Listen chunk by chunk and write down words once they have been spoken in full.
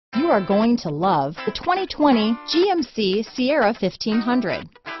are going to love the 2020 GMC Sierra 1500.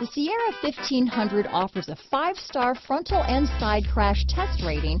 The Sierra 1500 offers a 5-star frontal and side crash test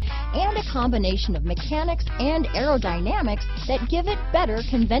rating and a combination of mechanics and aerodynamics that give it better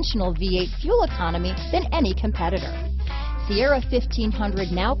conventional V8 fuel economy than any competitor. Sierra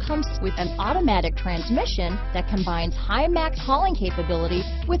 1500 now comes with an automatic transmission that combines high max hauling capability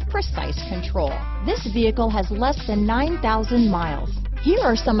with precise control. This vehicle has less than 9,000 miles. Here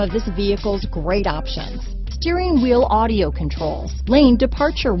are some of this vehicle's great options: steering wheel audio controls, lane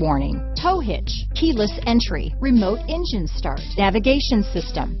departure warning, tow hitch, keyless entry, remote engine start, navigation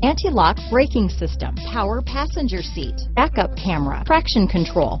system, anti-lock braking system, power passenger seat, backup camera, traction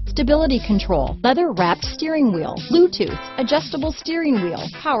control, stability control, leather-wrapped steering wheel, Bluetooth, adjustable steering wheel,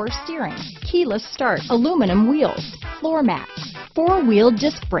 power steering, keyless start, aluminum wheels, floor mats, 4-wheel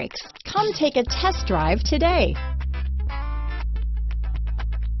disc brakes. Come take a test drive today.